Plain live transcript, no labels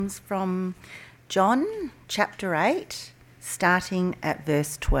Comes from John chapter 8, starting at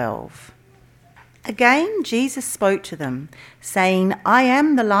verse 12. Again, Jesus spoke to them, saying, I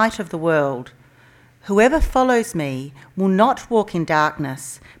am the light of the world. Whoever follows me will not walk in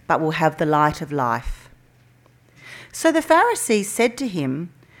darkness, but will have the light of life. So the Pharisees said to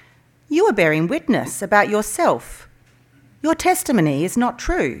him, You are bearing witness about yourself. Your testimony is not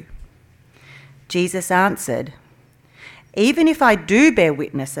true. Jesus answered, Even if I do bear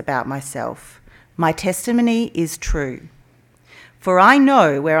witness about myself, my testimony is true. For I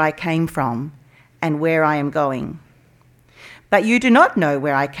know where I came from and where I am going. But you do not know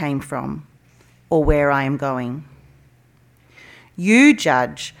where I came from or where I am going. You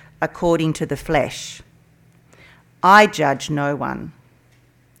judge according to the flesh. I judge no one.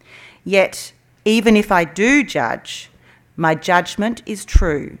 Yet, even if I do judge, my judgment is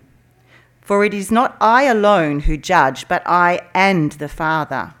true. For it is not I alone who judge, but I and the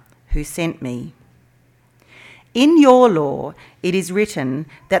Father who sent me. In your law it is written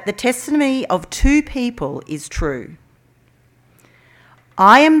that the testimony of two people is true.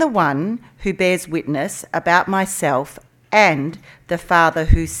 I am the one who bears witness about myself, and the Father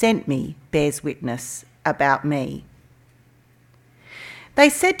who sent me bears witness about me. They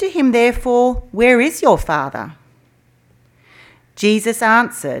said to him, therefore, Where is your Father? Jesus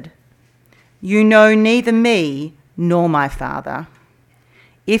answered, You know neither me nor my Father.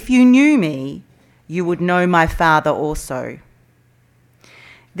 If you knew me, you would know my Father also.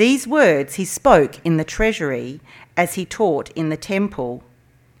 These words he spoke in the treasury as he taught in the temple,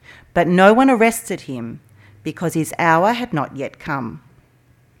 but no one arrested him because his hour had not yet come.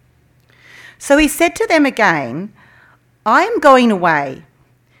 So he said to them again, I am going away,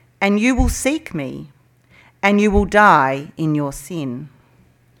 and you will seek me, and you will die in your sin.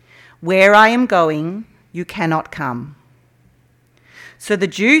 Where I am going, you cannot come. So the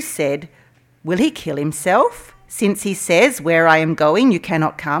Jews said, Will he kill himself, since he says, Where I am going, you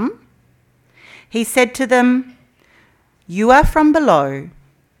cannot come? He said to them, You are from below,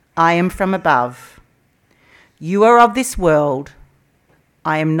 I am from above. You are of this world,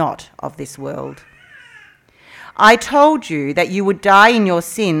 I am not of this world. I told you that you would die in your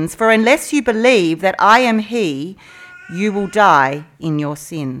sins, for unless you believe that I am he, you will die in your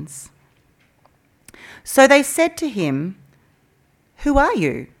sins. So they said to him, Who are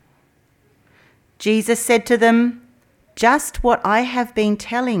you? Jesus said to them, Just what I have been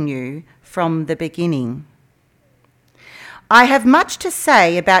telling you from the beginning. I have much to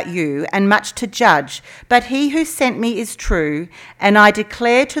say about you and much to judge, but he who sent me is true, and I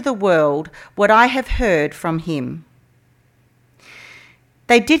declare to the world what I have heard from him.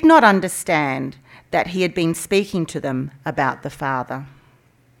 They did not understand that he had been speaking to them about the Father.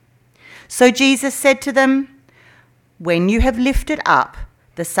 So Jesus said to them, When you have lifted up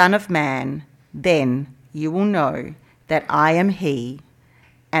the Son of Man, then you will know that I am he,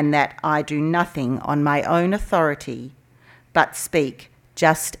 and that I do nothing on my own authority, but speak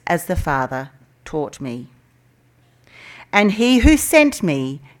just as the Father taught me. And he who sent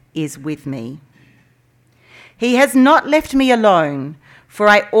me is with me. He has not left me alone, for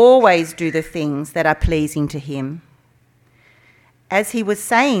I always do the things that are pleasing to him. As he was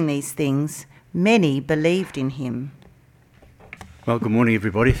saying these things, many believed in him. Well, good morning,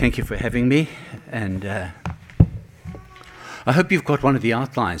 everybody. Thank you for having me. And I hope you've got one of the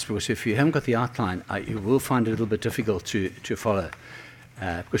outlines, because if you haven't got the outline, you will find it a little bit difficult to follow,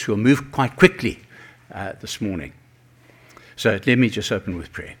 because we'll move quite quickly this morning. So let me just open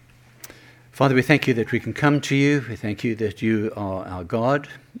with prayer. Father, we thank you that we can come to you. We thank you that you are our God,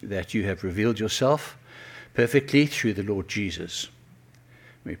 that you have revealed yourself perfectly through the Lord Jesus.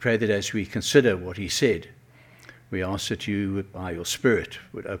 We pray that as we consider what he said, we ask that you, by your Spirit,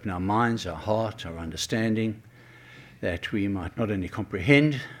 would open our minds, our heart, our understanding, that we might not only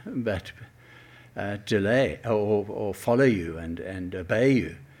comprehend, but delay or follow you and obey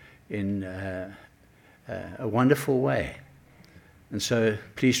you in a wonderful way. And so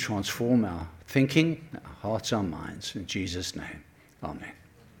please transform our thinking, our hearts, our minds. In Jesus' name, amen.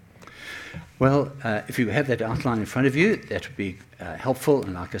 Well, if you have that outline in front of you, that would be helpful.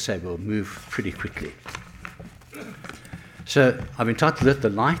 And like I say, we'll move pretty quickly. So I've entitled it The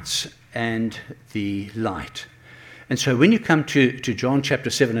Lights and the Light. And so when you come to John chapter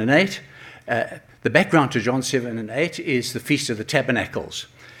 7 and 8, the background to John 7 and 8 is the Feast of the Tabernacles.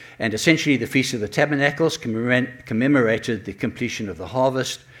 And essentially the Feast of the Tabernacles commemorated the completion of the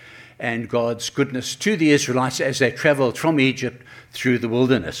harvest and God's goodness to the Israelites as they traveled from Egypt through the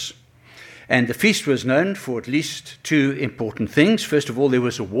wilderness. And the feast was known for at least two important things. First of all, there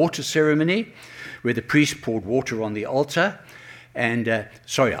was a water ceremony where the priest poured water on the altar And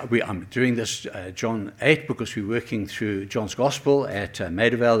I'm doing this John 8 because we're working through John's Gospel at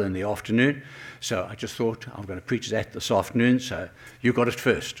Maidavale in the afternoon. So I just thought I'm going to preach that this afternoon, so you got it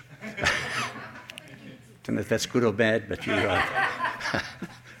first. Don't know if that's good or bad, but you're right.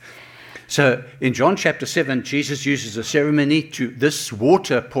 So in John chapter 7, Jesus uses this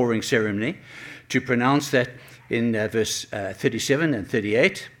water pouring ceremony, to pronounce that in verse 37 and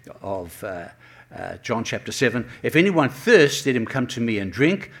 38 of John chapter 7. If anyone thirsts, let him come to me and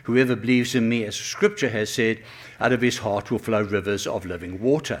drink. Whoever believes in me, as Scripture has said, out of his heart will flow rivers of living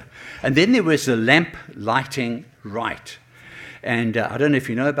water. And then there was the lamp lighting rite. And I don't know if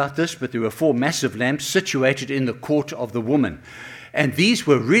you know about this, but there were 4 massive lamps situated in the court of the woman. And these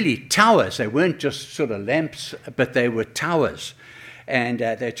were really towers. They weren't just sort of lamps, but they were towers. And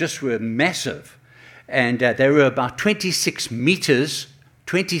they just were massive. And they were about 26 meters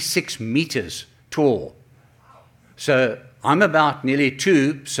tall. So I'm about nearly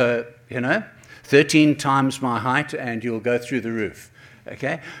 2, so, 13 times my height, and you'll go through the roof.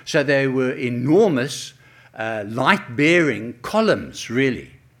 Okay? So they were enormous, light-bearing columns,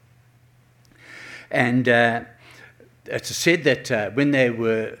 really. And it's said that when they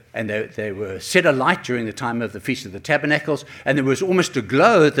were set alight during the time of the Feast of the Tabernacles, and there was almost a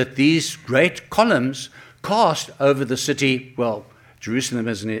glow that these great columns cast over the city. Well, Jerusalem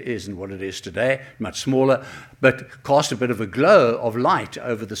isn't what it is today, much smaller, but cast a bit of a glow of light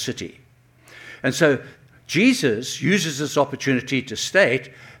over the city. And so Jesus uses this opportunity to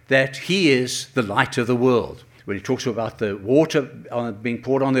state that he is the light of the world. When he talks about the water being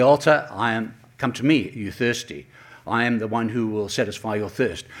poured on the altar, come to me, you thirsty. I am the one who will satisfy your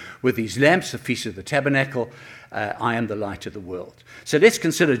thirst. With these lamps, the Feast of the Tabernacle, I am the light of the world. So let's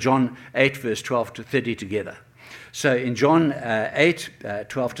consider John 8, verse 12 to 30 together. So in John 8,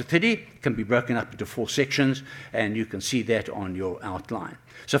 12 to 30, it can be broken up into 4 sections, and you can see that on your outline.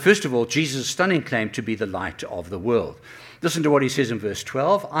 So first of all, Jesus' stunning claim to be the light of the world. Listen to what he says in verse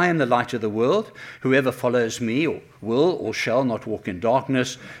 12. I am the light of the world. Whoever follows me will or shall not walk in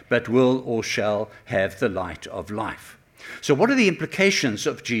darkness, but will or shall have the light of life. So what are the implications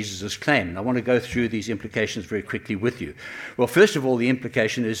of Jesus' claim? And I want to go through these implications very quickly with you. Well, first of all, the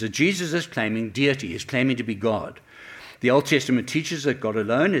implication is that Jesus is claiming deity. He's claiming to be God. The Old Testament teaches that God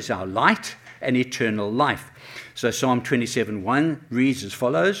alone is our light and eternal life. So Psalm 27:1 reads as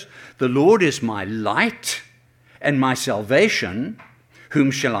follows, the Lord is my light and my salvation,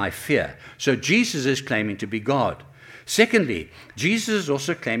 whom shall I fear? So Jesus is claiming to be God. Secondly, Jesus is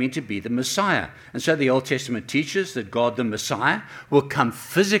also claiming to be the Messiah. And so the Old Testament teaches that God the Messiah will come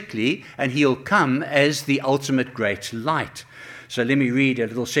physically, and he'll come as the ultimate great light. So let me read a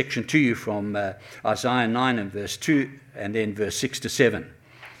little section to you from Isaiah 9 and verse 2, and then verse 6 to 7.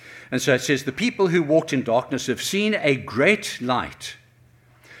 And so it says, the people who walked in darkness have seen a great light.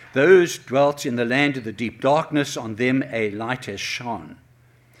 Those dwelt in the land of the deep darkness, on them a light has shone.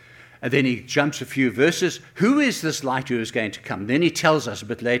 And then he jumps a few verses. Who is this light who is going to come? Then he tells us a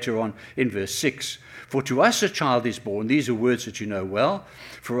bit later on in verse 6, for to us a child is born. These are words that you know well.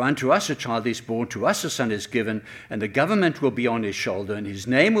 For unto us a child is born, to us a son is given, and the government will be on his shoulder, and his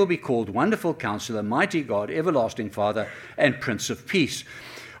name will be called Wonderful Counselor, Mighty God, Everlasting Father, and Prince of Peace.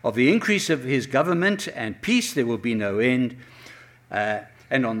 Of the increase of his government and peace there will be no end,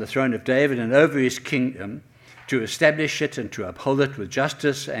 and on the throne of David and over his kingdom, to establish it and to uphold it with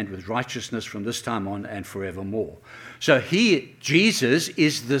justice and with righteousness from this time on and forevermore. So Jesus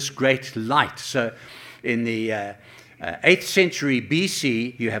is this great light. So in the 8th century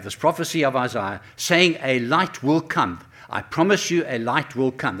BC, you have this prophecy of Isaiah saying a light will come. I promise you a light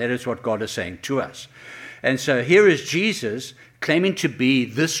will come. That is what God is saying to us. And so here is Jesus claiming to be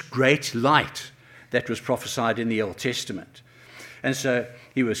this great light that was prophesied in the Old Testament. And so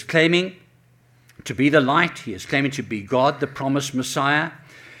he was claiming to be the light. He is claiming to be God, the promised Messiah.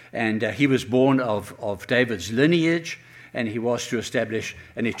 And he was born of David's lineage, and he was to establish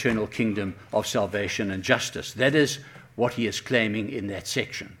an eternal kingdom of salvation and justice. That is what he is claiming in that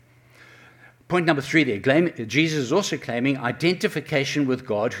section. Point number 3 there, Jesus is also claiming identification with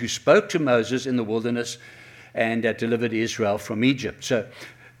God, who spoke to Moses in the wilderness and delivered Israel from Egypt. So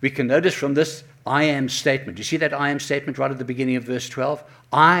we can notice from this I am statement. You see that I am statement right at the beginning of verse 12?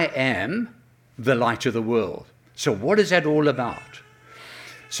 I am the light of the world. So what is that all about?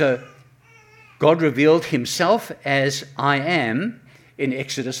 So God revealed himself as I am in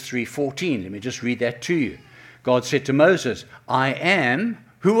Exodus 3:14. Let me just read that to you. God said to Moses, I am,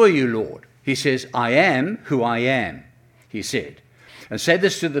 who are you, Lord? He says, I am who I am, he said. And say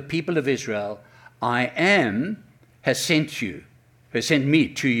this to the people of Israel, I am has sent me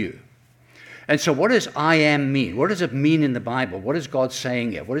to you. And so what does I am mean? What does it mean in the Bible? What is God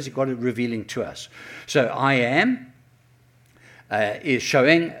saying here? What is God revealing to us? So I am is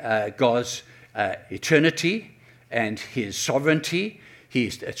showing God's eternity and his sovereignty.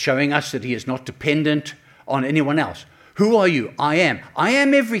 He's showing us that he is not dependent on anyone else. Who are you? I am. I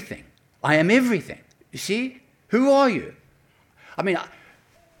am everything. I am everything. You see? Who are you? I mean,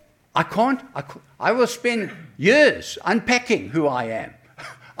 I will spend years unpacking who I am.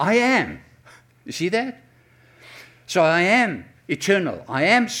 I am. You see that? So I am eternal. I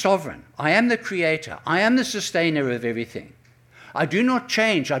am sovereign. I am the creator. I am the sustainer of everything. I do not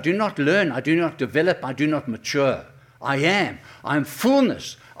change. I do not learn. I do not develop. I do not mature. I am. I am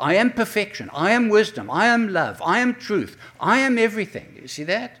fullness. I am perfection. I am wisdom. I am love. I am truth. I am everything. You see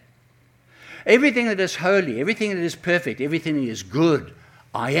that? Everything that is holy, everything that is perfect, everything that is good,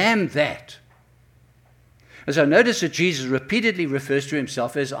 I am that. And so notice that Jesus repeatedly refers to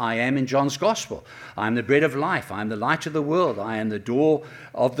himself as I am in John's Gospel. I am the bread of life. I am the light of the world. I am the door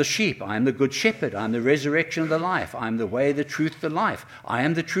of the sheep. I am the good shepherd. I am the resurrection of the life. I am the way, the truth, the life. I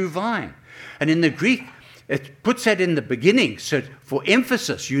am the true vine. And in the Greek, it puts that in the beginning. So for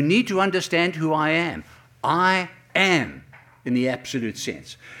emphasis, you need to understand who I am. I am in the absolute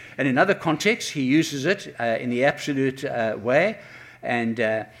sense. And in other contexts, he uses it in the absolute way and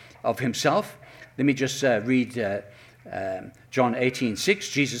of himself. Let me just read John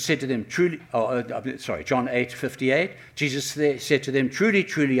 18:6. Jesus said to them, John 8:58. Jesus said to them, truly,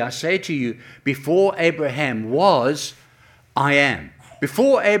 truly, I say to you, before Abraham was, I am.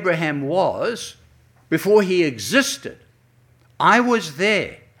 Before Abraham was, before he existed, I was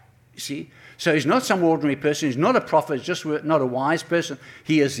there. You see? So he's not some ordinary person. He's not a prophet. He's just not a wise person.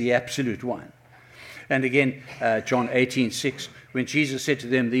 He is the absolute one. And again, John 18:6, when Jesus said to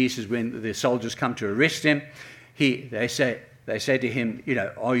them, this is when the soldiers come to arrest him. They say to him,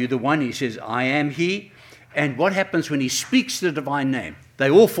 are you the one? He says, I am he. And what happens when he speaks the divine name? They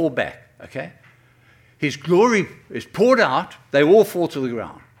all fall back, okay? His glory is poured out. They all fall to the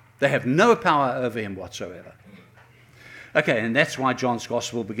ground. They have no power over him whatsoever. Okay, and that's why John's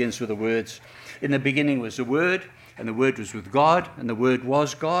Gospel begins with the words, in the beginning was the Word, and the Word was with God, and the Word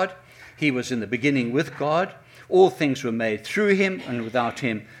was God. He was in the beginning with God. All things were made through him, and without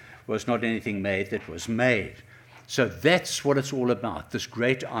him was not anything made that was made. So that's what it's all about, this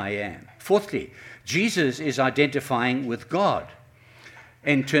great I am. Fourthly, Jesus is identifying with God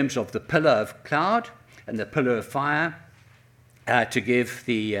in terms of the pillar of cloud and the pillar of fire to give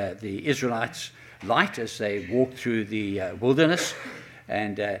the Israelites light as they walked through the wilderness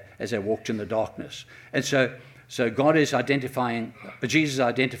and as they walked in the darkness. And so Jesus is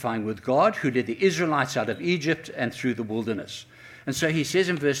identifying with God, who led the Israelites out of Egypt and through the wilderness. And so he says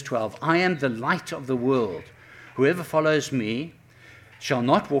in verse 12, I am the light of the world. Whoever follows me shall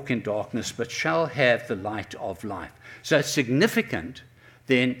not walk in darkness, but shall have the light of life. So it's significant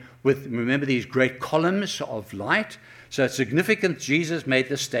then, remember these great columns of light. So it's significant Jesus made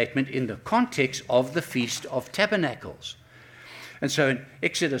this statement in the context of the Feast of Tabernacles. And so in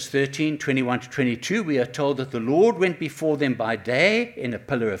Exodus 13:21-22, we are told that the Lord went before them by day in a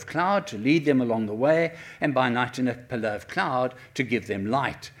pillar of cloud to lead them along the way, and by night in a pillar of cloud to give them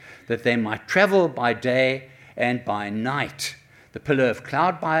light, that they might travel by day and by night. The pillar of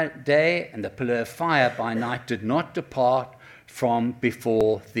cloud by day and the pillar of fire by night did not depart from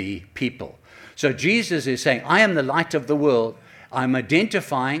before the people. So Jesus is saying, I am the light of the world. I'm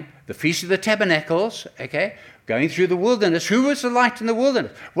identifying the Feast of the Tabernacles, okay, going through the wilderness. Who was the light in the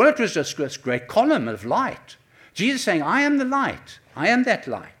wilderness? Well, it was just this great column of light. Jesus saying, I am the light. I am that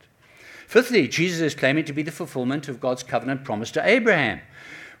light. Fifthly, Jesus is claiming to be the fulfillment of God's covenant promise to Abraham.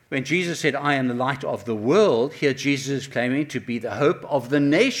 When Jesus said, I am the light of the world, here Jesus is claiming to be the hope of the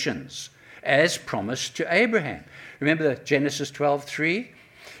nations, as promised to Abraham. Remember Genesis 12:3?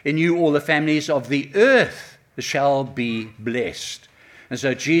 In you all the families of the earth shall be blessed. And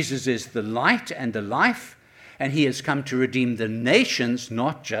so Jesus is the light and the life, and he has come to redeem the nations,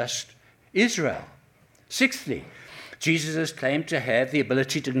 not just Israel. Sixthly, Jesus is claimed to have the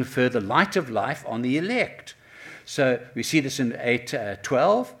ability to confer the light of life on the elect. So we see this in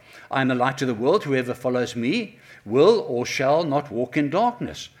 8:12. I am the light of the world. Whoever follows me will or shall not walk in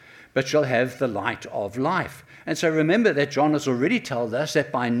darkness, but shall have the light of life. And so remember that John has already told us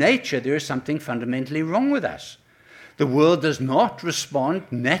that by nature there is something fundamentally wrong with us. The world does not respond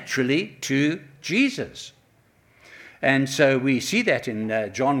naturally to Jesus. And so we see that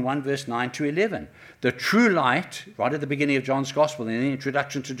in John 1, verse 9-11. The true light, right at the beginning of John's Gospel, in the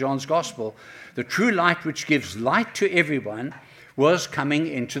introduction to John's Gospel, the true light which gives light to everyone was coming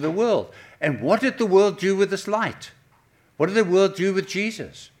into the world. And what did the world do with this light? What did the world do with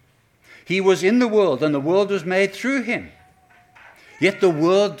Jesus? He was in the world, and the world was made through him. Yet the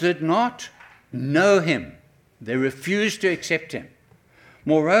world did not know him. They refused to accept him.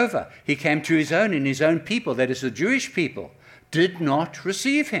 Moreover, he came to his own, and his own people, that is the Jewish people, did not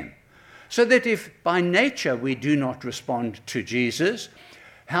receive him. So that if by nature we do not respond to Jesus,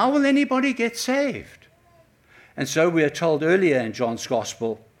 how will anybody get saved? And so we are told earlier in John's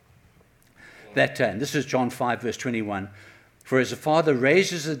Gospel that, and this is John 5, verse 21, for as the Father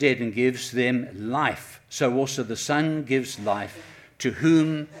raises the dead and gives them life, so also the Son gives life to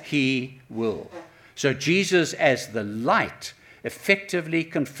whom he will. So Jesus, as the light, effectively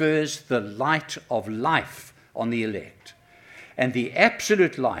confers the light of life on the elect. And the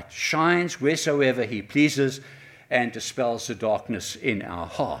absolute light shines wheresoever he pleases and dispels the darkness in our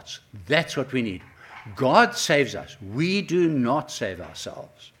hearts. That's what we need. God saves us. We do not save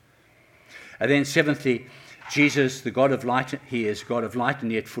ourselves. And then seventhly, Jesus, the God of light, he is God of light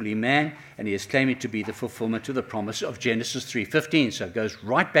and yet fully man, and he is claiming to be the fulfillment of the promise of Genesis 3:15. So it goes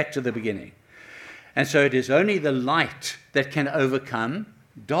right back to the beginning. And so it is only the light that can overcome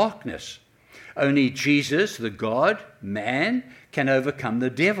darkness. Only Jesus, the God, man, can overcome the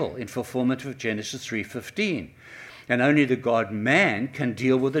devil in fulfillment of Genesis 3:15. And only the God, man, can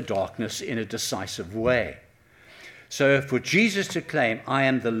deal with the darkness in a decisive way. So for Jesus to claim, I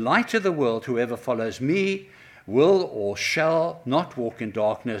am the light of the world, whoever follows me will or shall not walk in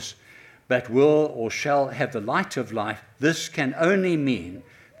darkness, but will or shall have the light of life, this can only mean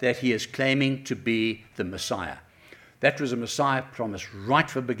that he is claiming to be the Messiah. That was a Messiah promise right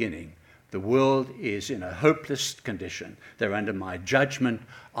from the beginning. The world is in a hopeless condition. They're under my judgment.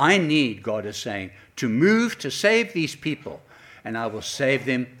 I need, God is saying, to move to save these people, and I will save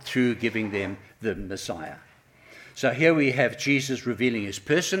them through giving them the Messiah. So here we have Jesus revealing his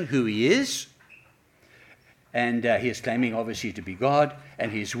person, who he is, and he is claiming obviously to be God,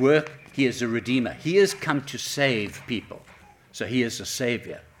 and his work, he is a redeemer. He has come to save people. So he is a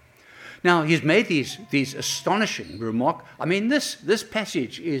savior. Now, he's made these astonishing remarks. I mean, this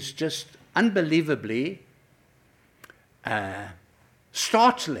passage is just unbelievably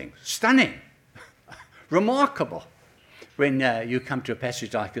startling, stunning, remarkable when you come to a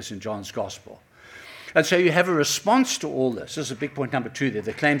passage like this in John's Gospel. And so you have a response to all this. This is a big point number 2 there,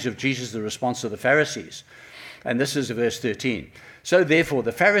 the claims of Jesus, the response of the Pharisees. And this is verse 13. So therefore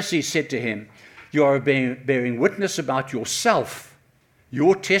the Pharisees said to him, you are bearing witness about yourself.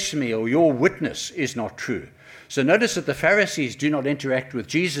 Your testimony or your witness is not true. So notice that the Pharisees do not interact with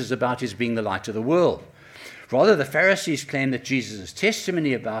Jesus about his being the light of the world. Rather, the Pharisees claim that Jesus'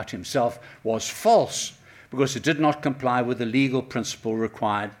 testimony about himself was false because it did not comply with the legal principle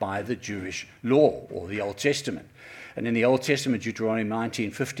required by the Jewish law or the Old Testament. And in the Old Testament, Deuteronomy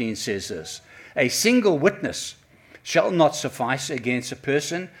 19:15 says this, a single witness shall not suffice against a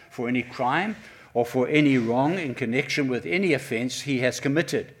person for any crime or for any wrong in connection with any offense he has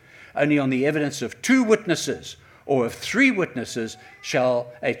committed. Only on the evidence of 2 witnesses or of 3 witnesses shall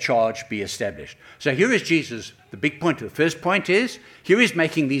a charge be established. So here is Jesus. The big point, the first point is, here he's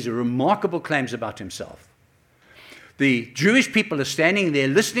making these remarkable claims about himself. The Jewish people are standing there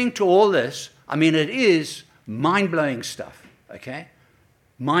listening to all this. I mean, it is mind-blowing stuff, okay?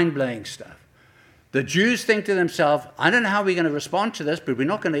 Mind-blowing stuff. The Jews think to themselves, I don't know how we're going to respond to this, but we're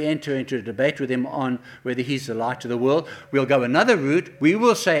not going to enter into a debate with him on whether he's the light of the world. We'll go another route. We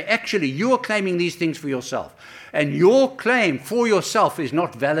will say, actually, you are claiming these things for yourself. And your claim for yourself is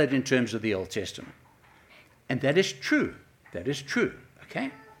not valid in terms of the Old Testament. And that is true. That is true,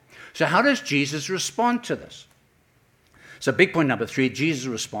 okay? So how does Jesus respond to this? So big point number 3, Jesus'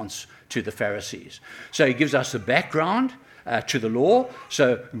 response to the Pharisees. So he gives us the background to the law.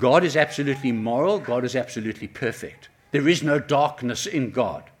 So God is absolutely moral. God is absolutely perfect. There is no darkness in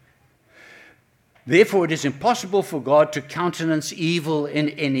God. Therefore, it is impossible for God to countenance evil in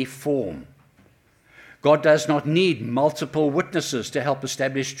any form. God does not need multiple witnesses to help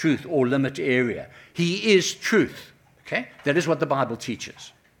establish truth or limit area. He is truth. Okay? That is what the Bible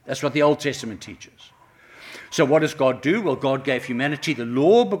teaches. That's what the Old Testament teaches. So what does God do? Well, God gave humanity the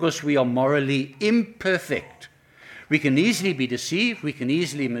law because we are morally imperfect. We can easily be deceived. We can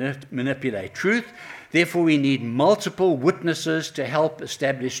easily manipulate truth. Therefore, we need multiple witnesses to help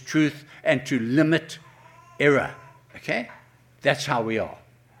establish truth and to limit error. Okay? That's how we are.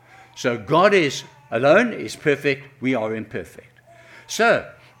 So God is alone, is perfect. We are imperfect.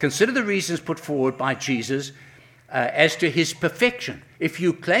 So consider the reasons put forward by Jesus as to his perfection. If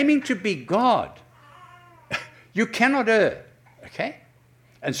you're claiming to be God, you cannot err. Okay?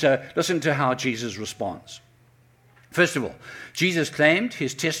 And so listen to how Jesus responds. First of all, Jesus claimed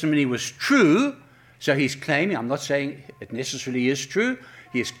his testimony was true. So he's claiming, I'm not saying it necessarily is true,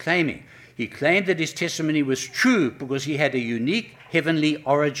 he is claiming He claimed that his testimony was true because he had a unique heavenly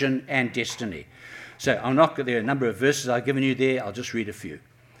origin and destiny. So there are a number of verses I've given you there. I'll just read a few.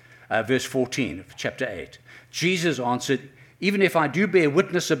 Verse 14 of chapter 8. Jesus answered, even if I do bear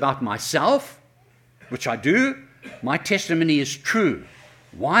witness about myself, which I do, my testimony is true.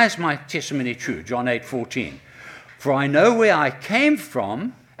 Why is my testimony true? John 8:14. For I know where I came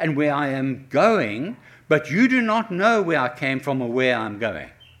from and where I am going, but you do not know where I came from or where I'm going.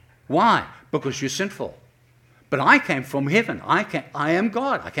 Why? Because you're sinful. But I came from heaven. I am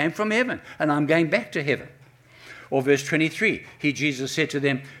God. I came from heaven, and I'm going back to heaven. Or verse 23, Jesus said to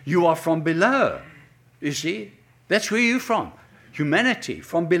them, you are from below. You see, that's where you're from. Humanity,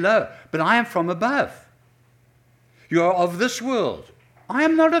 from below. But I am from above. You are of this world. I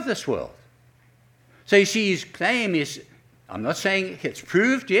am not of this world. So you see, his claim is, I'm not saying it's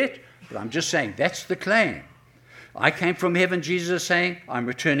proved yet, but I'm just saying that's the claim. I came from heaven, Jesus is saying, I'm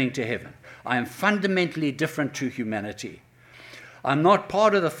returning to heaven. I am fundamentally different to humanity. I'm not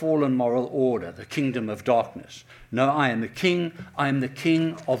part of the fallen moral order, the kingdom of darkness. No, I am the king. I am the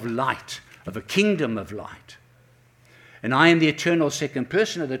king of light, of a kingdom of light. And I am the eternal second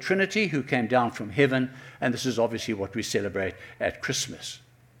person of the Trinity who came down from heaven, and this is obviously what we celebrate at Christmas.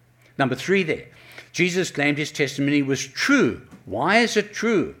 Number 3 there. Jesus claimed his testimony was true. Why is it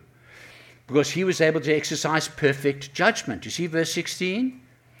true? Because he was able to exercise perfect judgment. You see verse 16?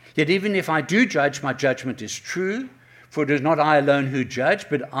 Yet even if I do judge, my judgment is true, for it is not I alone who judge,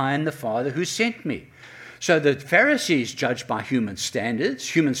 but I and the Father who sent me. So the Pharisees judged by human standards.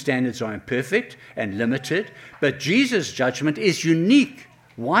 Human standards are imperfect and limited, but Jesus' judgment is unique.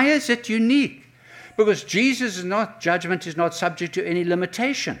 Why is it unique? Because Jesus' judgment is not subject to any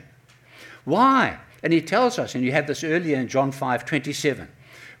limitation. Why? And he tells us, and you have this earlier in John 5:27,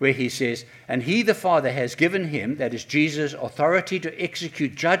 where he says, and he, the Father, has given him, that is Jesus, authority to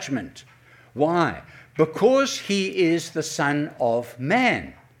execute judgment. Why? Because he is the Son of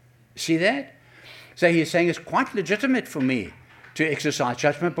Man. See that? So he's saying it's quite legitimate for me to exercise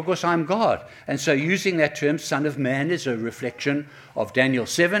judgment because I'm God. And so using that term, Son of Man, is a reflection of Daniel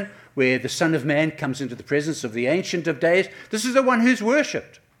 7, where the Son of Man comes into the presence of the Ancient of Days. This is the one who's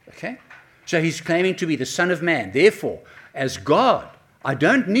worshipped. Okay? So he's claiming to be the Son of Man. Therefore, as God, I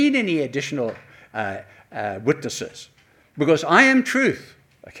don't need any additional witnesses because I am truth,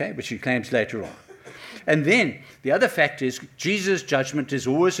 okay, which he claims later on. And then the other fact is Jesus' judgment is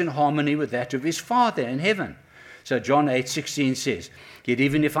always in harmony with that of his Father in heaven. So John 8:16 says, yet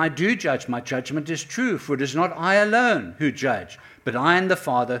even if I do judge, my judgment is true, for it is not I alone who judge, but I and the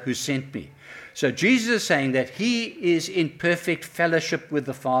Father who sent me. So Jesus is saying that he is in perfect fellowship with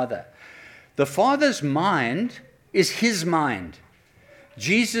the Father. The Father's mind is his mind.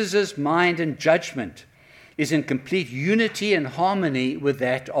 Jesus' mind and judgment is in complete unity and harmony with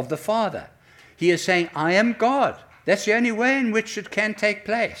that of the Father. He is saying, I am God. That's the only way in which it can take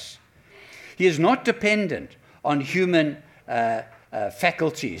place. He is not dependent on human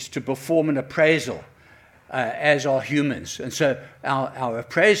faculties to perform an appraisal, as are humans. And so our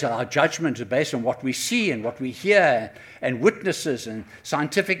appraisal, our judgment is based on what we see and what we hear and witnesses and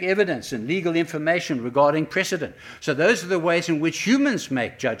scientific evidence and legal information regarding precedent. So those are the ways in which humans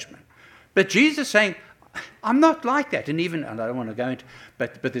make judgment. But Jesus is saying, I'm not like that. And I don't want to go into,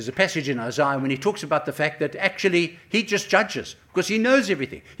 but there's a passage in Isaiah when he talks about the fact that actually he just judges because he knows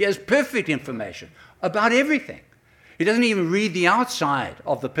everything. He has perfect information about everything. He doesn't even read the outside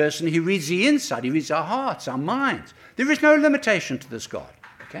of the person. He reads the inside. He reads our hearts, our minds. There is no limitation to this God.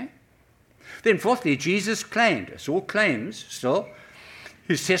 Okay? Then fourthly, Jesus claimed, it's all claims still,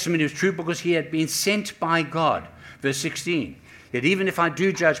 his testimony was true because he had been sent by God. Verse 16, yet even if I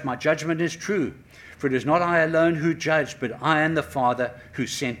do judge, my judgment is true. For it is not I alone who judge, but I and the Father who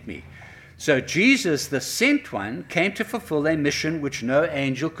sent me. So Jesus, the sent one, came to fulfill a mission which no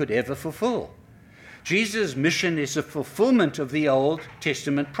angel could ever fulfill. Jesus' mission is a fulfillment of the Old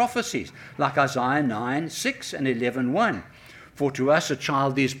Testament prophecies, like Isaiah 9:6 and 11:1. For to us a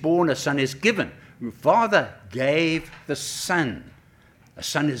child is born, a son is given. The Father gave the Son. A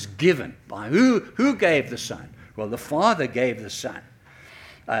son is given. By who? Who gave the Son? Well, the Father gave the Son.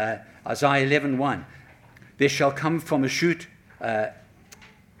 Isaiah 11:1, there shall come from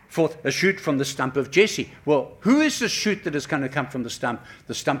forth a shoot from the stump of Jesse. Well, who is the shoot that is going to come from the stump?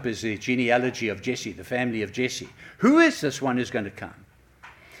 The stump is the genealogy of Jesse, the family of Jesse. Who is this one who's going to come?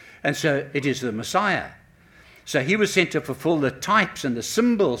 And so it is the Messiah. So he was sent to fulfill the types and the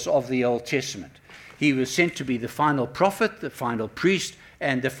symbols of the Old Testament. He was sent to be the final prophet, the final priest,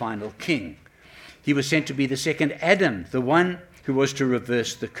 and the final king. He was sent to be the second Adam, the one who was to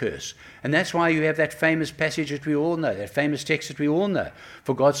reverse the curse. And that's why you have that famous passage that we all know, that famous text that we all know.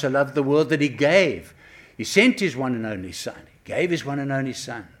 For God so loved the world that he gave. He sent his one and only Son. He gave his one and only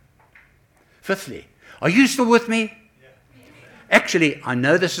Son. Fifthly, are you still with me? Actually, I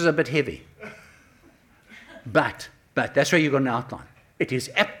know this is a bit heavy. But that's why you've got an outline. It is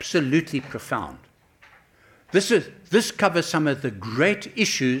absolutely profound. This covers some of the great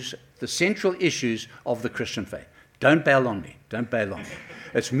issues, the central issues of the Christian faith. Don't bail on me. Don't bail on me.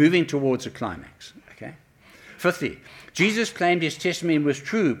 It's moving towards a climax. Okay. Fifthly, Jesus claimed his testimony was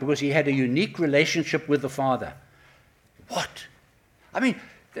true because he had a unique relationship with the Father. What? I mean,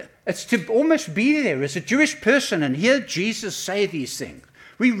 it's to almost be there as a Jewish person and hear Jesus say these things.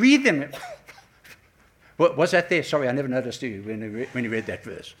 We read them. What was that there? Sorry, I never noticed you when you read that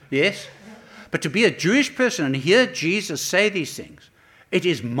verse. Yes? But to be a Jewish person and hear Jesus say these things, it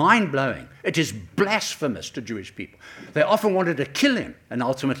is mind-blowing. It is blasphemous to Jewish people. They often wanted to kill him, and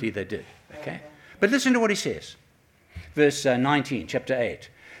ultimately they did. Okay? But listen to what he says. Verse 19, chapter 8.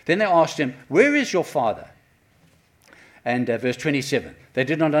 Then they asked him, where is your Father? And verse 27. They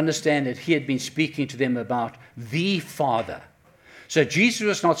did not understand that he had been speaking to them about the Father. So Jesus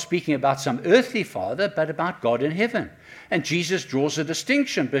was not speaking about some earthly father, but about God in heaven. And Jesus draws a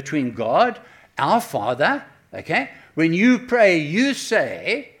distinction between God, our Father, okay? When you pray, you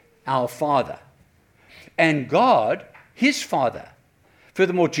say, our Father, and God, his Father.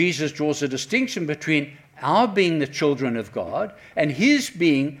 Furthermore, Jesus draws a distinction between our being the children of God and his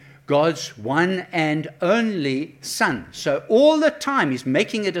being God's one and only Son. So all the time he's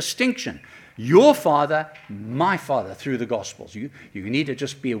making a distinction. Your Father, my Father, through the Gospels. You need to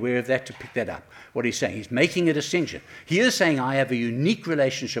just be aware of that to pick that up. What he's saying, he's making a distinction. He is saying, I have a unique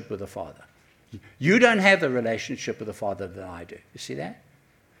relationship with the Father. You don't have the relationship with the Father that I do. You see that?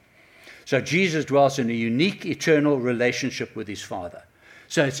 So Jesus dwells in a unique, eternal relationship with his Father.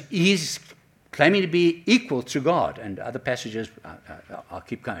 So he's claiming to be equal to God. And other passages, I'll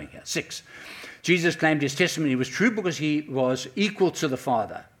keep going here. 6. Jesus claimed his testimony was true because he was equal to the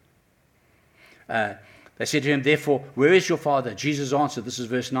Father. They said to him, therefore, where is your Father? Jesus answered, this is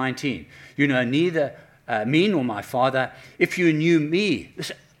verse 19. You know neither me nor my Father. If you knew me,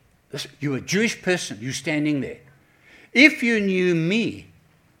 listen, you're a Jewish person, you standing there. If you knew me,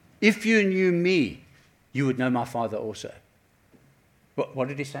 you would know my Father also. What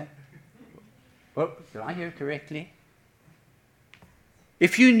did he say? Well, did I hear it correctly?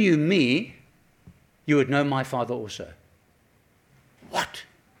 If you knew me, you would know my Father also. What?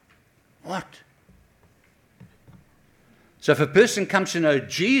 So if a person comes to know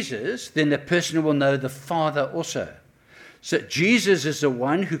Jesus, then the person will know the Father also. So Jesus is the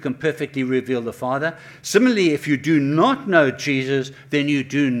one who can perfectly reveal the Father. Similarly, if you do not know Jesus, then you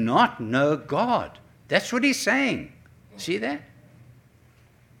do not know God. That's what he's saying. See that?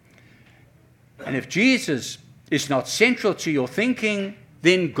 And if Jesus is not central to your thinking,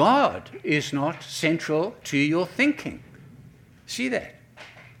 then God is not central to your thinking. See that?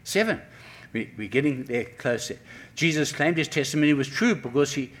 7. We're getting there closer. Jesus claimed his testimony was true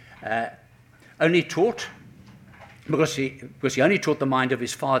because he only taught the mind of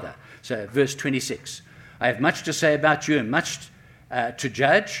his Father. So verse 26. I have much to say about you and much to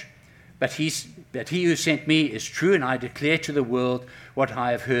judge, but he who sent me is true, and I declare to the world what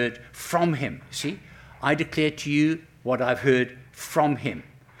I have heard from him. See, I declare to you what I've heard from him.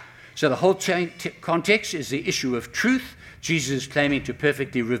 So the whole context is the issue of truth. Jesus is claiming to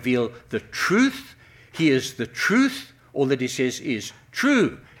perfectly reveal the truth. He is the truth. All that he says is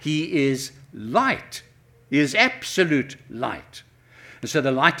true. He is light. He is absolute light. And so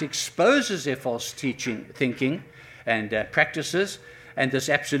the light exposes their false thinking and practices, and this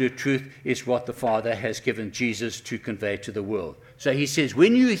absolute truth is what the Father has given Jesus to convey to the world. So he says,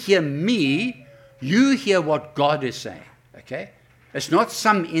 when you hear me, you hear what God is saying. Okay? It's not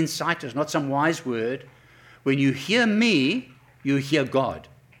some insight, it's not some wise word. When you hear me, you hear God.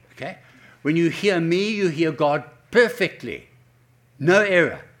 Okay? When you hear me, you hear God perfectly. No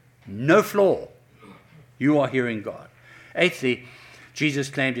error, no flaw. You are hearing God. 8thly, Jesus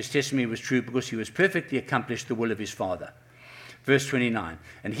claimed his testimony was true because he was perfectly accomplished the will of his Father. Verse 29,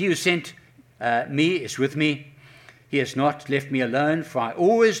 and he who sent me is with me. He has not left me alone, for I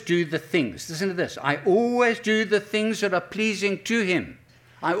always do the things. Listen to this. I always do the things that are pleasing to him.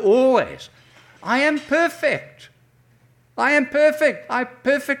 I am perfect. I am perfect. I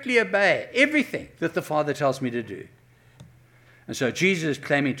perfectly obey everything that the Father tells me to do. And so Jesus is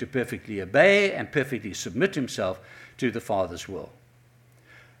claiming to perfectly obey and perfectly submit himself to the Father's will.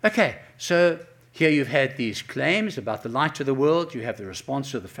 Okay, so here you've had these claims about the light of the world. You have the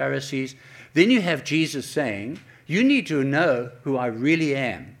response of the Pharisees. Then you have Jesus saying, you need to know who I really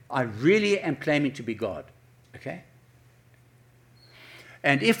am. I really am claiming to be God. Okay?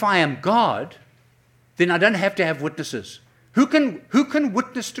 And if I am God, then I don't have to have witnesses. Who can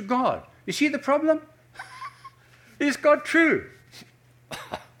witness to God? You see the problem? Is God true?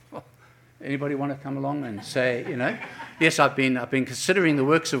 Anybody want to come along and say, yes, I've been considering the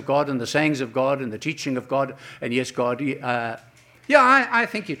works of God and the sayings of God and the teaching of God, and yes, God, I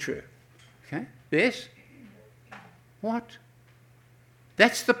think you're true. Okay? Yes? What?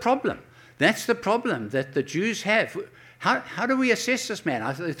 That's the problem. That's the problem that the Jews have. How do we assess this man?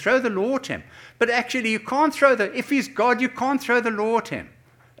 I throw the law at him. But actually, you can't if he's God, you can't throw the law at him.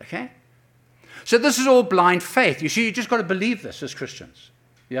 Okay? So this is all blind faith. You see, you just got to believe this as Christians.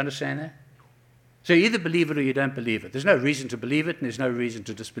 You understand that? So you either believe it or you don't believe it. There's no reason to believe it and there's no reason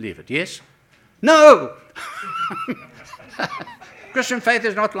to disbelieve it. Yes? No! Christian faith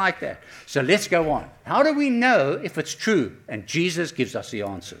is not like that. So let's go on. How do we know if it's true? And Jesus gives us the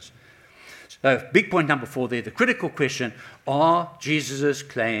answers. So big point number 4 there, the critical question, are Jesus'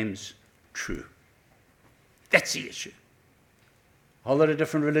 claims true? That's the issue. A whole lot of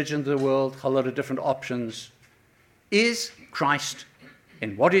different religions in the world, a whole lot of different options. Is Christ,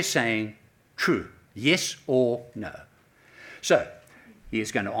 in what he's saying, true? Yes or no? So, he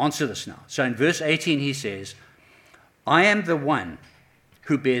is going to answer this now. So in verse 18 he says, I am the one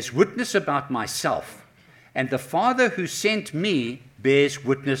who bears witness about myself, and the Father who sent me bears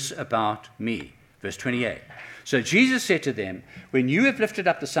witness about me. Verse 28. So Jesus said to them, when you have lifted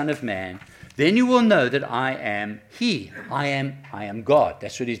up the Son of Man, then you will know that I am he. I am God.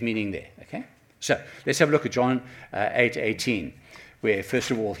 That's what he's meaning there. Okay? So let's have a look at John 8:18, where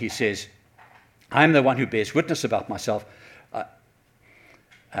first of all he says, I am the one who bears witness about myself,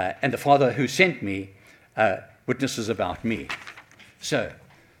 and the Father who sent me witnesses about me. So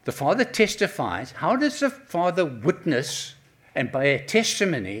the Father testifies. How does the Father witness and bear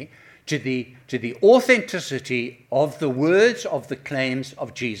testimony to the authenticity of the words, of the claims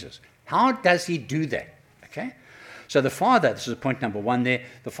of Jesus? How does he do that? Okay? So the Father, this is point number 1 there,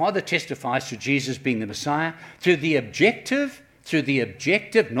 the Father testifies to Jesus being the Messiah through the objective,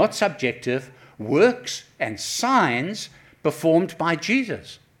 not subjective, works and signs performed by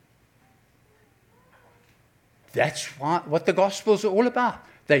Jesus. That's what the Gospels are all about.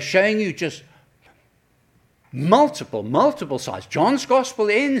 They're showing you just multiple signs. John's Gospel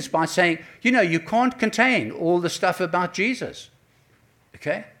ends by saying, you can't contain all the stuff about Jesus.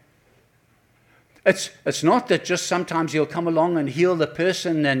 Okay? It's not that just sometimes he'll come along and heal the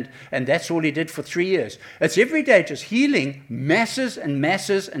person and that's all he did for 3 years. It's every day just healing masses and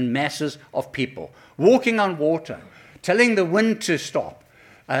masses and masses of people. Walking on water, telling the wind to stop,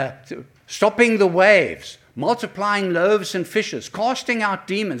 stopping the waves, multiplying loaves and fishes, casting out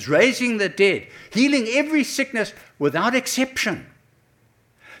demons, raising the dead, healing every sickness without exception.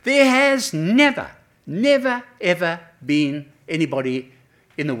 There has never, ever been anybody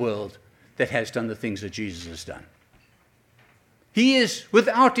in the world that has done the things that Jesus has done. He is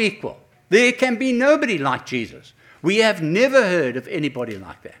without equal. There can be nobody like Jesus. We have never heard of anybody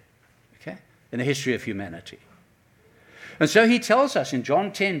like that, okay, in the history of humanity. And so he tells us in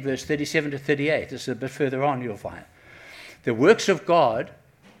John 10, verse 37 to 38, this is a bit further on, you'll find, the works of God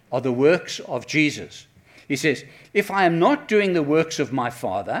are the works of Jesus. He says, if I am not doing the works of my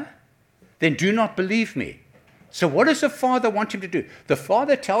Father, then do not believe me. So what does the Father want him to do? The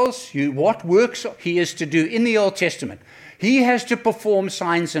Father tells you what works he is to do in the Old Testament. He has to perform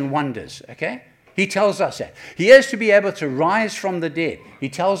signs and wonders, okay? He tells us that. He has to be able to rise from the dead. He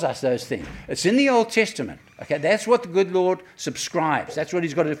tells us those things. It's in the Old Testament, okay? That's what the good Lord subscribes. That's what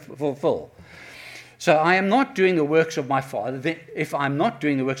he's got to fulfill. So I am not doing the works of my Father. Then, if I'm not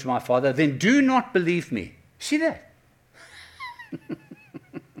doing the works of my Father, then do not believe me. See that?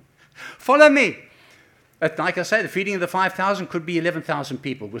 Follow me. Like I say, the feeding of the 5,000 could be 11,000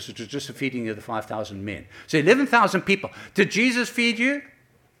 people, which was just the feeding of the 5,000 men. So 11,000 people. Did Jesus feed you?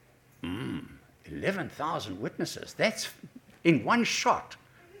 11,000 witnesses. That's in one shot.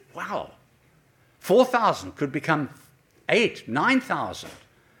 Wow. 4,000 could become 8,000, 9,000.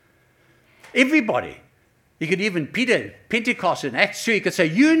 Everybody. You could even, Peter, Pentecost in Acts 2, you could say,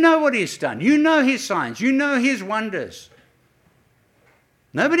 you know what he's done. You know his signs. You know his wonders.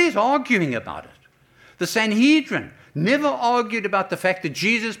 Nobody's arguing about it. The Sanhedrin never argued about the fact that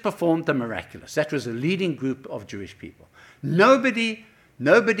Jesus performed the miraculous. That was a leading group of Jewish people. Nobody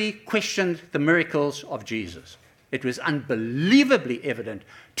questioned the miracles of Jesus. It was unbelievably evident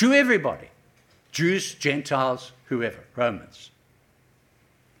to everybody. Jews, Gentiles, whoever, Romans.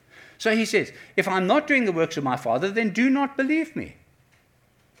 So he says, if I'm not doing the works of my Father, then do not believe me.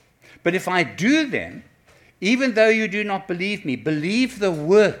 But if I do them, even though you do not believe me, believe the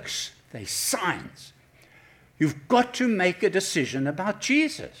works, they signs. You've got to make a decision about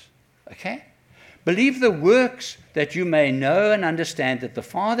Jesus, okay? Believe the works that you may know and understand that the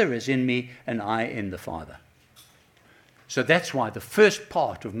Father is in me and I in the Father. So that's why the first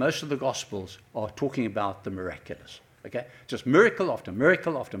part of most of the Gospels are talking about the miraculous, okay? Just miracle after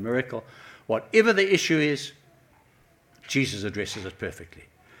miracle after miracle. Whatever the issue is, Jesus addresses it perfectly.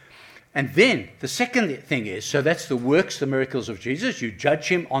 And then the second thing is, so that's the works, the miracles of Jesus. You judge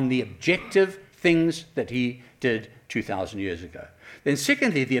him on the objective things that he did 2,000 years ago. Then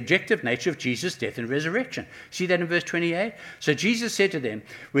secondly, the objective nature of Jesus' death and resurrection. See that in verse 28? So Jesus said to them,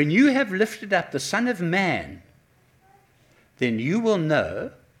 when you have lifted up the Son of Man, then you will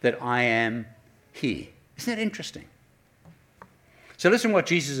know that I am he. Isn't that interesting? So listen what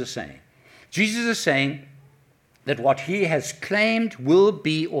Jesus is saying. Jesus is saying that what he has claimed will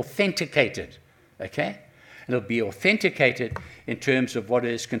be authenticated, okay? And it'll be authenticated in terms of what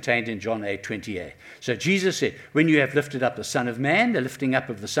is contained in John 8:28. So Jesus said, when you have lifted up the Son of Man, the lifting up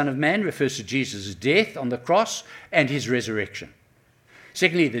of the Son of Man refers to Jesus' death on the cross and his resurrection.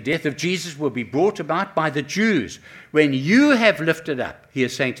 Secondly, the death of Jesus will be brought about by the Jews. When you have lifted up, he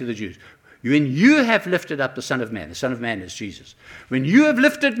is saying to the Jews, when you have lifted up the Son of Man is Jesus. When you have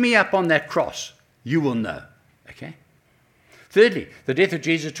lifted me up on that cross, you will know. Okay? Thirdly, the death of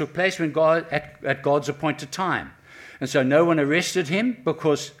Jesus took place when at God's appointed time. And so no one arrested him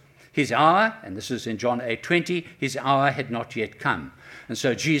because his hour, and this is in John 8:20, his hour had not yet come. And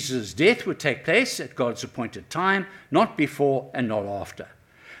so Jesus' death would take place at God's appointed time, not before and not after.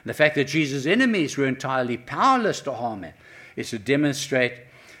 And the fact that Jesus' enemies were entirely powerless to harm him is to demonstrate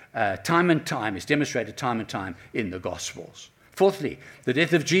time and time in the Gospels. Fourthly, the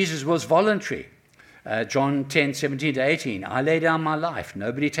death of Jesus was voluntary. John 10:17-18, I lay down my life.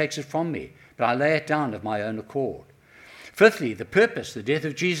 Nobody takes it from me, but I lay it down of my own accord. Fifthly, the purpose. The death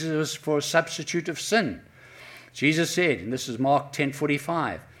of Jesus was for a substitute of sin. Jesus said, and this is Mark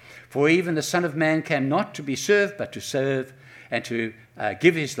 10:45, for even the Son of Man came not to be served, but to serve and to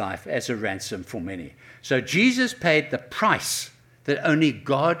give his life as a ransom for many. So Jesus paid the price that only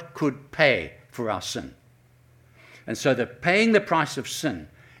God could pay for our sin. And so paying the price of sin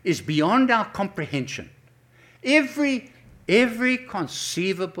is beyond our comprehension. Every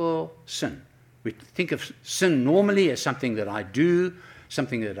conceivable sin. We think of sin normally as something that I do,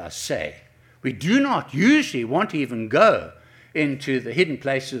 something that I say. We do not usually want to even go into the hidden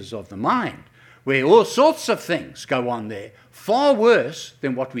places of the mind, where all sorts of things go on there, far worse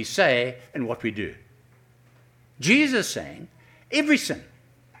than what we say and what we do. Jesus saying, every sin,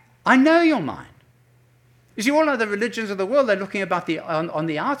 I know your mind. You see, all other religions of the world, they're looking about on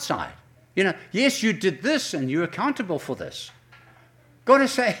the outside. You know, yes, you did this and you're accountable for this. Got to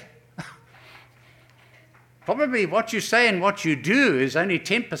say, probably what you say and what you do is only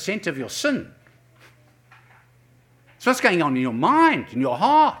 10% of your sin. So what's going on in your mind, in your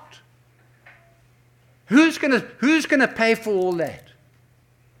heart? Who's going to pay for all that?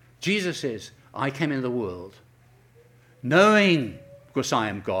 Jesus says, I came into the world knowing, because I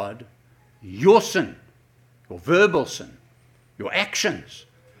am God, your sin, your verbal sin, your actions.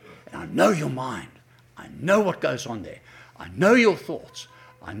 And I know your mind. I know what goes on there. I know your thoughts.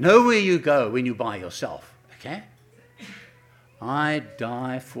 I know where you go when you're by yourself. Okay? I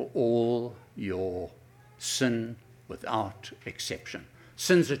die for all your sin without exception.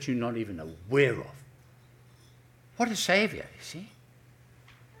 Sins that you're not even aware of. What a Savior, you see?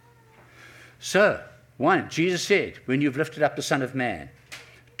 So, 1, Jesus said, when you've lifted up the Son of Man.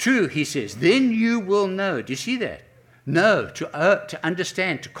 2, he says, then you will know. Do you see that? Know, to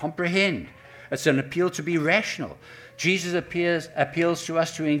understand, to comprehend. It's an appeal to be rational. Jesus appeals to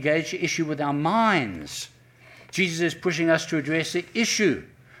us to engage the issue with our minds. Jesus is pushing us to address the issue,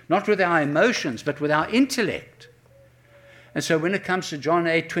 not with our emotions, but with our intellect. And so when it comes to John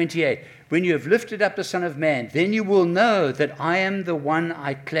 8:28, when you have lifted up the Son of Man, then you will know that I am the one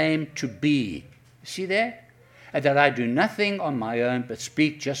I claim to be. See that? And that I do nothing on my own, but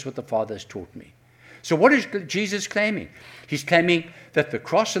speak just what the Father has taught me. So what is Jesus claiming? He's claiming that the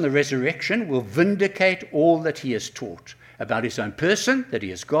cross and the resurrection will vindicate all that he has taught about his own person, that he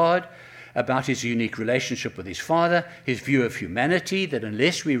is God, about his unique relationship with his Father, his view of humanity, that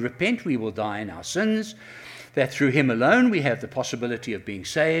unless we repent, we will die in our sins, that through him alone we have the possibility of being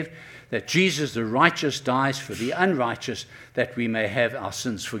saved, that Jesus the righteous dies for the unrighteous, that we may have our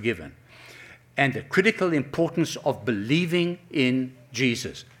sins forgiven. And the critical importance of believing in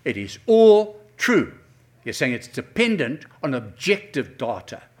Jesus. It is all true. You're saying it's dependent on objective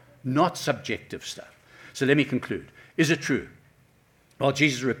data, not subjective stuff. So let me conclude. Is it true? Well,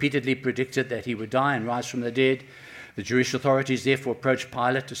 Jesus repeatedly predicted that he would die and rise from the dead. The Jewish authorities therefore approached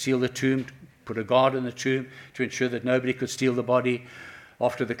Pilate to seal the tomb, put a guard in the tomb to ensure that nobody could steal the body.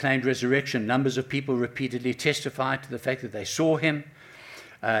 After the claimed resurrection, numbers of people repeatedly testified to the fact that they saw him.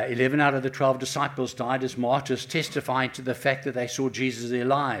 11 out of the 12 disciples died as martyrs, testifying to the fact that they saw Jesus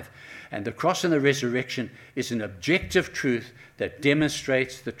alive. And the cross and the resurrection is an objective truth that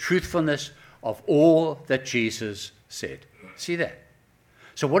demonstrates the truthfulness of all that Jesus said. See that?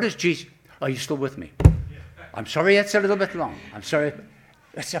 So what is Jesus? Are you still with me? I'm sorry that's a little bit long. I'm sorry.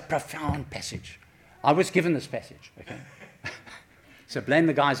 It's a profound passage. I was given this passage, okay? So blame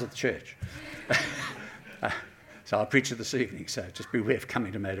the guys at the church. So I'll preach it this evening, so just beware of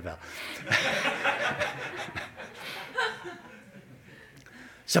coming to Maidavale.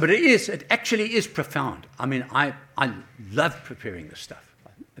 But it actually is profound. I mean, I love preparing this stuff.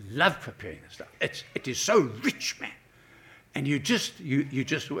 I love preparing this stuff. It is so rich, man. And you just,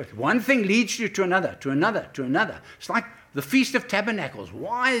 one thing leads you to another, to another, to another. It's like the Feast of Tabernacles.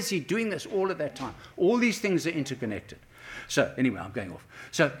 Why is he doing this all at that time? All these things are interconnected. So anyway, I'm going off.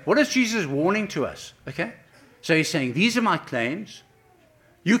 So what is Jesus warning to us? Okay? So he's saying, these are my claims.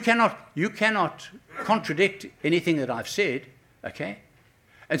 You cannot contradict anything that I've said. Okay?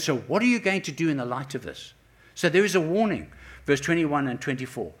 And so what are you going to do in the light of this? So there is a warning, verse 21 and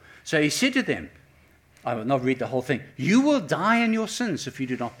 24. So he said to them, I will not read the whole thing. You will die in your sins if you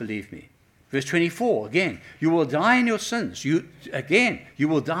do not believe me. Verse 24, again, you will die in your sins. You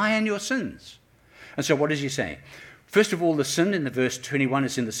will die in your sins. And so what is he saying? First of all, the sin in the verse 21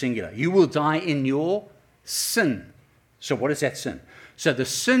 is in the singular. You will die in your sin. So what is that sin? So the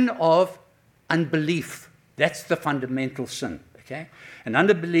sin of unbelief. That's the fundamental sin. Okay? And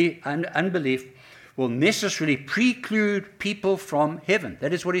unbelief will necessarily preclude people from heaven.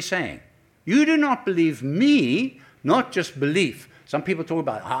 That is what he's saying. You do not believe me, not just belief. Some people talk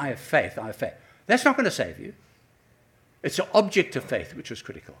about, I have faith, I have faith. That's not going to save you. It's the object of faith which is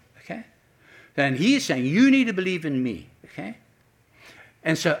critical. Okay? And he is saying, you need to believe in me. Okay?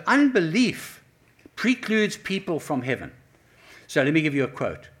 And so unbelief precludes people from heaven. So let me give you a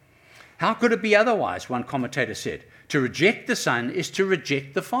quote. How could it be otherwise, one commentator said. To reject the Son is to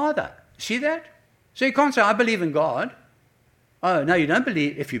reject the Father. See that? So you can't say, I believe in God. Oh, no, you don't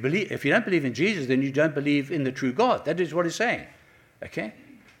believe. If you don't believe in Jesus, then you don't believe in the true God. That is what he's saying. Okay?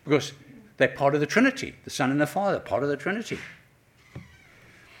 Because they're part of the Trinity. The Son and the Father, part of the Trinity.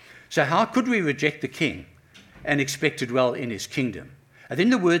 So how could we reject the King and expect to dwell in his kingdom? And then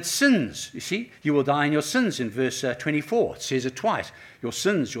the word sins, you see, you will die in your sins in verse 24. It says it twice. Your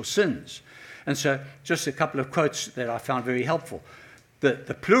sins, your sins. And so just a couple of quotes that I found very helpful.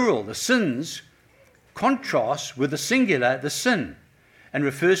 The plural, the sins, contrasts with the singular, the sin, and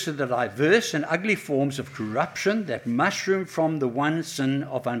refers to the diverse and ugly forms of corruption that mushroom from the one sin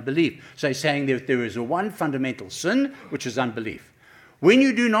of unbelief. So he's saying that there is a one fundamental sin, which is unbelief. When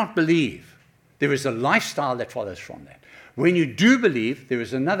you do not believe, there is a lifestyle that follows from that. When you do believe, there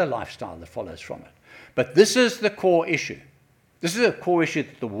is another lifestyle that follows from it. But this is the core issue. This is a core issue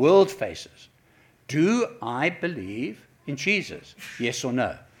that the world faces. Do I believe in Jesus? Yes or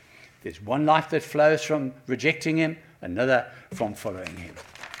no? There's one life that flows from rejecting him, another from following him.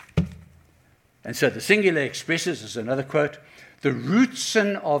 And so the singular expresses, as another quote, the root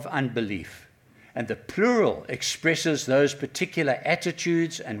sin of unbelief. And the plural expresses those particular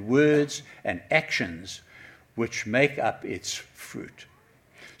attitudes and words and actions which make up its fruit.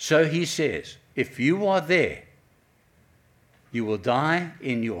 So he says, if you are there, you will die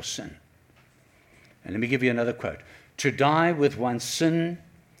in your sin. And let me give you another quote. To die with one's sin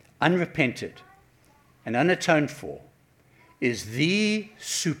unrepented and unatoned for is the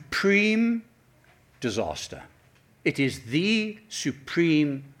supreme disaster. It is the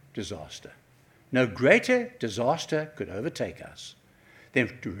supreme disaster. No greater disaster could overtake us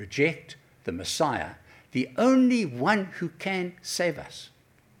than to reject the Messiah, the only one who can save us.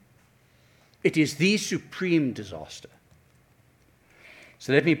 It is the supreme disaster.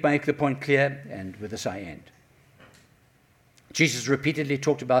 So let me make the point clear, and with this I end. Jesus repeatedly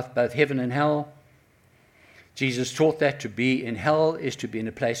talked about both heaven and hell. Jesus taught that to be in hell is to be in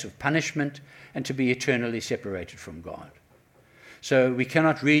a place of punishment and to be eternally separated from God. So we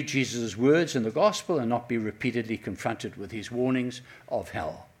cannot read Jesus' words in the gospel and not be repeatedly confronted with his warnings of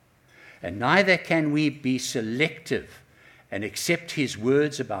hell. And neither can we be selective and accept his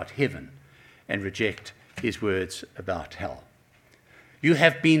words about heaven and reject his words about hell. You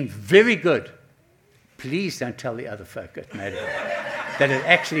have been very good. Please don't tell the other folk at Maidavale that it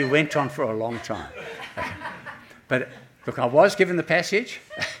actually went on for a long time. Okay. But look, I was given the passage.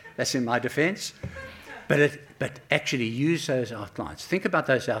 That's in my defense. But actually use those outlines. Think about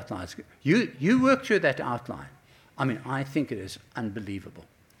those outlines. You work through that outline. I mean, I think it is unbelievable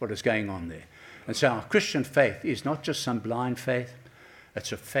what is going on there. And so our Christian faith is not just some blind faith.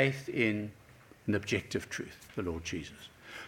 It's a faith in an objective truth, the Lord Jesus.